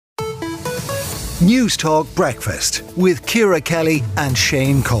News Talk Breakfast with Ciara Kelly and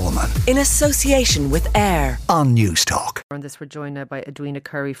Shane Coleman. In association with AIR on News Talk. On this, we're joined now by Edwina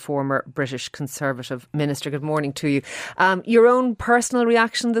Currie, former British Conservative Minister. Good morning to you. Your own personal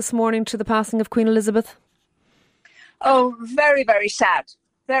reaction this morning to the passing of Queen Elizabeth? Oh, very, very sad.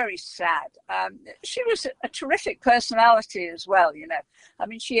 Very sad. She was a terrific personality as well, you know. I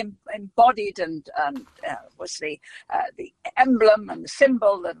mean, she embodied and was the emblem and the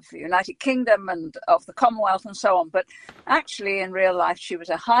symbol of the United Kingdom and of the Commonwealth and so on. But actually, in real life, she was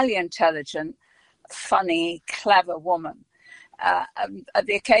a highly intelligent, funny, clever woman. At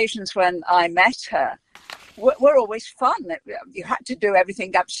the occasions when I met her, were always fun. You had to do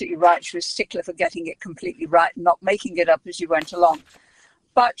everything absolutely right. She was a stickler for getting it completely right and not making it up as you went along.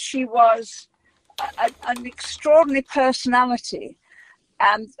 But she was an extraordinary personality.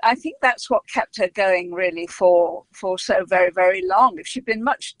 And I think that's what kept her going really for so very, very long. If she'd been a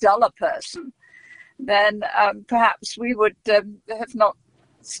much duller person, then perhaps we would have not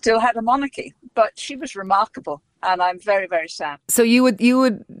still had a monarchy. But she was remarkable. And I'm very, very sad. So you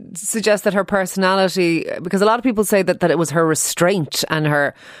would suggest that her personality, because a lot of people say that it was her restraint and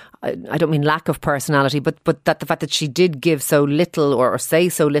her, I don't mean lack of personality, but that the fact that she did give so little or say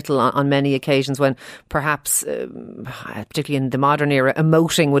so little on many occasions when perhaps, particularly in the modern era,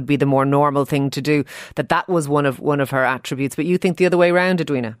 emoting would be the more normal thing to do, that was one of her attributes. But you think the other way around,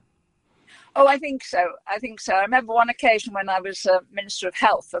 Edwina? Oh, I think so. I remember one occasion when I was Minister of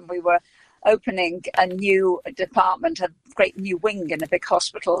Health and we were opening a new department, a great new wing in a big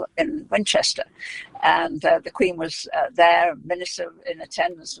hospital in Winchester. And the Queen was there, Minister in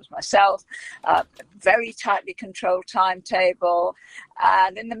attendance was myself, very tightly controlled timetable.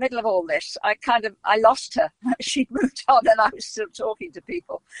 And in the middle of all this, I lost her. She'd moved on and I was still talking to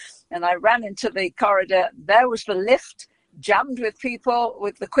people. And I ran into the corridor. There was the lift, jammed with people,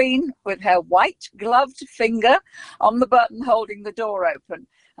 with the Queen, with her white gloved finger on the button holding the door open.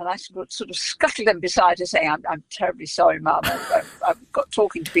 And I sort of scuttled in beside her saying, I'm terribly sorry, Mum, I've got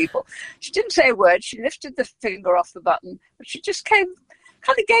talking to people. She didn't say a word. She lifted the finger off the button, but she just kind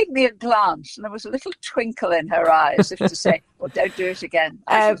of gave me a glance, and there was a little twinkle in her eyes, if to say, well, don't do it again.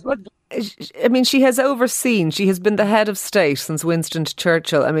 I mean, she has been the head of state since Winston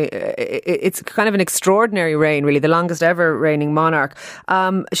Churchill. I mean, it's kind of an extraordinary reign, really, the longest ever reigning monarch.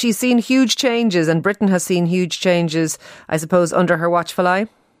 She's seen huge changes, and Britain has seen huge changes, I suppose, under her watchful eye.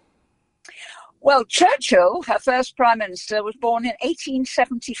 Well, Churchill, her first Prime Minister, was born in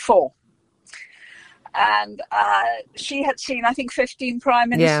 1874. And she had seen, I think, 15 Prime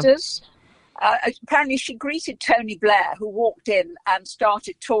Ministers. Yeah. Apparently she greeted Tony Blair, who walked in and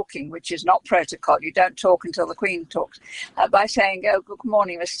started talking, which is not protocol. You don't talk until the Queen talks, by saying, oh, good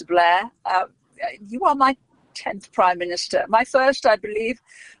morning, Mr. Blair. You are my 10th Prime Minister. My first, I believe,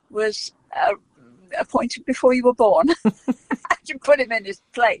 was appointed before you were born. You put him in his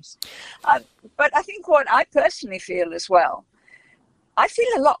place. But I think what I personally feel as well, I feel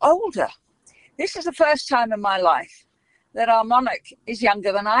a lot older. This is the first time in my life that our monarch is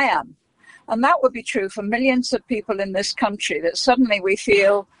younger than I am. And that would be true for millions of people in this country, that suddenly we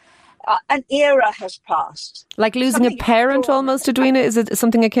feel an era has passed. Like losing a parent almost, Edwina? Is it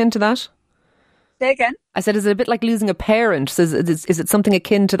something akin to that? Say again? I said, is it a bit like losing a parent? So is it something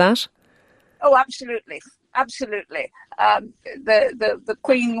akin to that? Oh, absolutely. Absolutely. The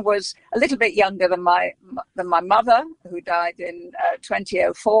Queen was a little bit younger than my mother, who died in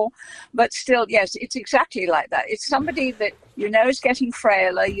 2004. But still, yes, it's exactly like that. It's somebody that you know is getting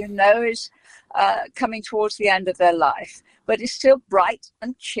frailer, you know is coming towards the end of their life, but is still bright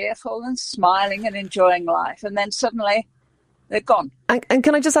and cheerful and smiling and enjoying life. And then suddenly they're gone. And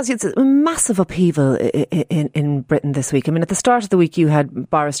can I just ask you, it's a massive upheaval in Britain this week. I mean, at the start of the week, you had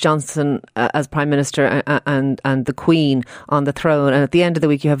Boris Johnson as Prime Minister and the Queen on the throne. And at the end of the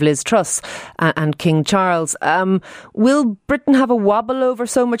week, you have Liz Truss and King Charles. Will Britain have a wobble over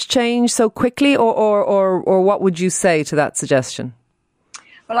so much change so quickly? Or what would you say to that suggestion?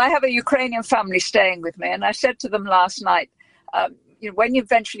 Well, I have a Ukrainian family staying with me. And I said to them last night, when you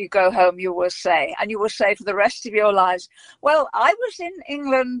eventually go home, you will say for the rest of your lives, well, I was in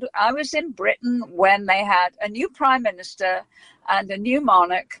England, I was in Britain when they had a new Prime Minister and a new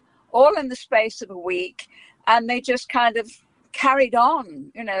monarch, all in the space of a week, and they just kind of carried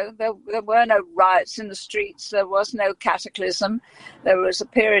on. You know, there were no riots in the streets, there was no cataclysm, there was a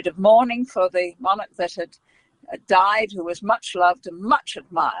period of mourning for the monarch that had died, who was much loved and much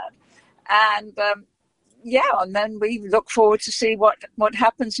admired. And and then we look forward to see what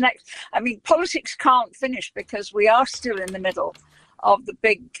happens next. I mean, politics can't finish because we are still in the middle the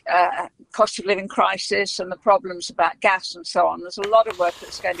big cost of living crisis and the problems about gas and so on. There's a lot of work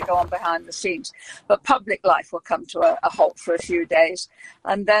that's going to go on behind the scenes, but public life will come to a halt for a few days.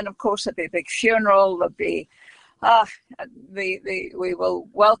 And then, of course, there'll be a big funeral. There'll be we will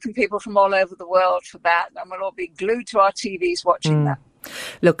welcome people from all over the world for that, and we'll all be glued to our TVs watching that.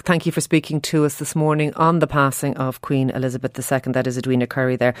 Look, thank you for speaking to us this morning on the passing of Queen Elizabeth II. That is Edwina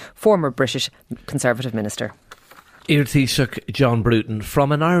Currie there, former British Conservative Minister. Iar Taoiseach John Bruton,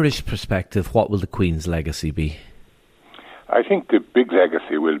 from an Irish perspective, what will the Queen's legacy be? I think the big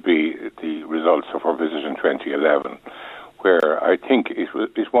legacy will be the results of her visit in 2011, where I think it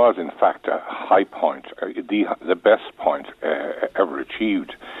was in fact a high point, the best point ever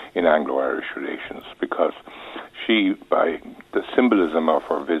achieved in Anglo-Irish relations, because she, by the symbolism of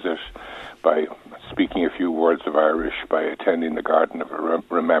her visit, by speaking a few words of Irish, by attending the Garden of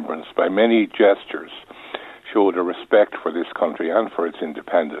Remembrance, by many gestures, showed a respect for this country and for its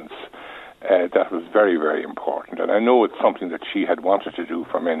independence. That was very, very important. And I know it's something that she had wanted to do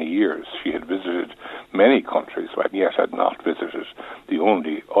for many years. She had visited many countries, but yet had not visited the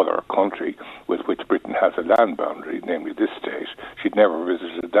only other country with which Britain has a land boundary, namely this state. She'd never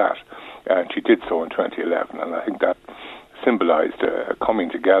visited that. And she did so in 2011. And I think that symbolised a coming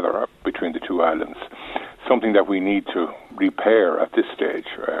together between the two islands, something that we need to repair at this stage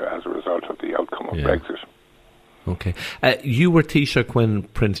as a result of the outcome of Brexit. Okay. You were Taoiseach when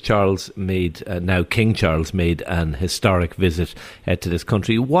Prince Charles made, now King Charles, made an historic visit to this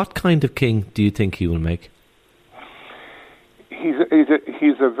country. What kind of king do you think he will make? He's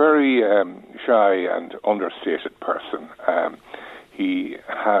a very shy and understated person. He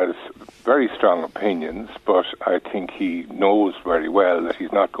has very strong opinions, but I think he knows very well that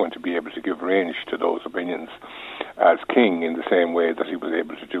he's not going to be able to give range to those opinions as king in the same way that he was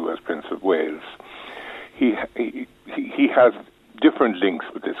able to do as Prince of Wales. He has different links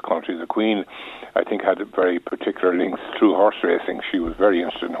with this country. The Queen, I think, had very particular links through horse racing. She was very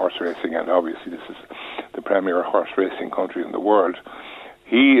interested in horse racing, and obviously this is the premier horse racing country in the world.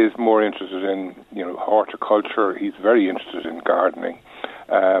 He is more interested in, horticulture. He's very interested in gardening,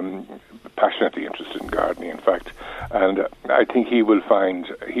 passionately interested in gardening, in fact. And I think he will find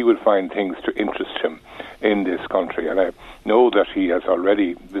things to interest him in this country. And I know that he has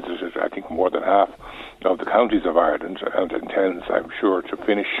already visited, I think, more than half of the counties of Ireland, and intends, I'm sure, to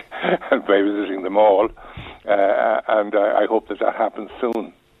finish by visiting them all. And I hope that happens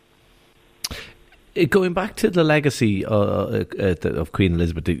soon. Going back to the legacy of Queen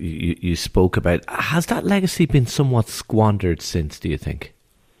Elizabeth that you spoke about, has that legacy been somewhat squandered since, do you think?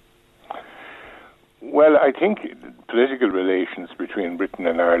 Well, I think political relations between Britain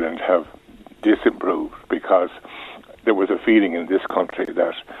and Ireland have disimproved, because there was a feeling in this country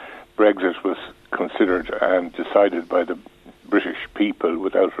that Brexit was considered and decided by the British people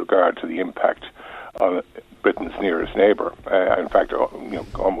without regard to the impact on Britain's nearest neighbour. In fact,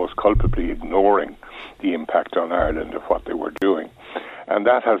 almost culpably ignoring the impact on Ireland of what they were doing. And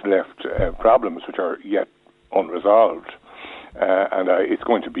that has left problems which are yet unresolved. And it's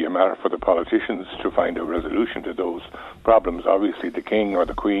going to be a matter for the politicians to find a resolution to those problems. Obviously, the King or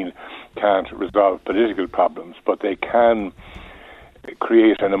the Queen can't resolve political problems, but they can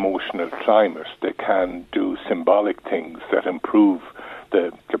create an emotional climate. They can do symbolic things that improve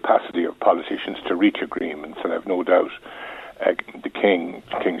the capacity of politicians to reach agreements, and I've no doubt the King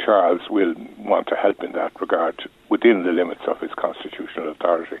Charles, will want to help in that regard within the limits of his constitutional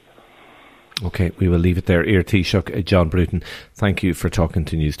authority. Okay, we will leave it there. Iar Taoiseach John Bruton, thank you for talking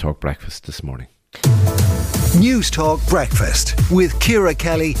to News Talk Breakfast this morning. News Talk Breakfast with Ciara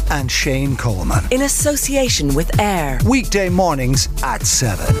Kelly and Shane Coleman. In association with AIR. Weekday mornings at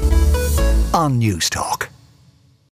 7 on News Talk.